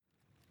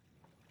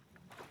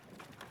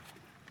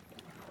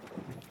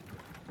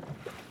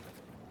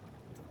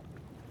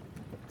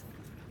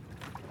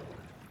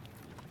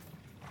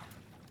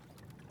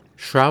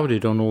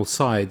shrouded on all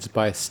sides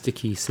by a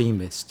sticky sea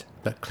mist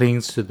that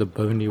clings to the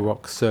bony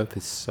rock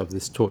surface of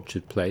this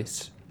tortured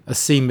place, a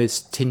sea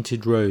mist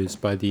tinted rose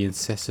by the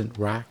incessant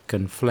rack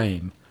and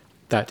flame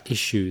that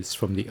issues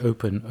from the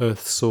open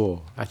earth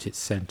sore at its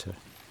centre.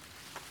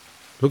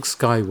 Look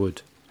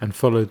skyward and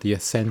follow the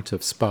ascent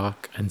of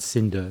spark and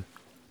cinder.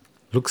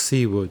 Look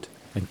seaward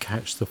and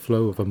catch the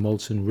flow of a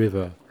molten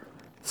river,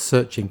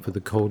 searching for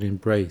the cold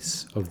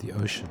embrace of the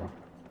ocean.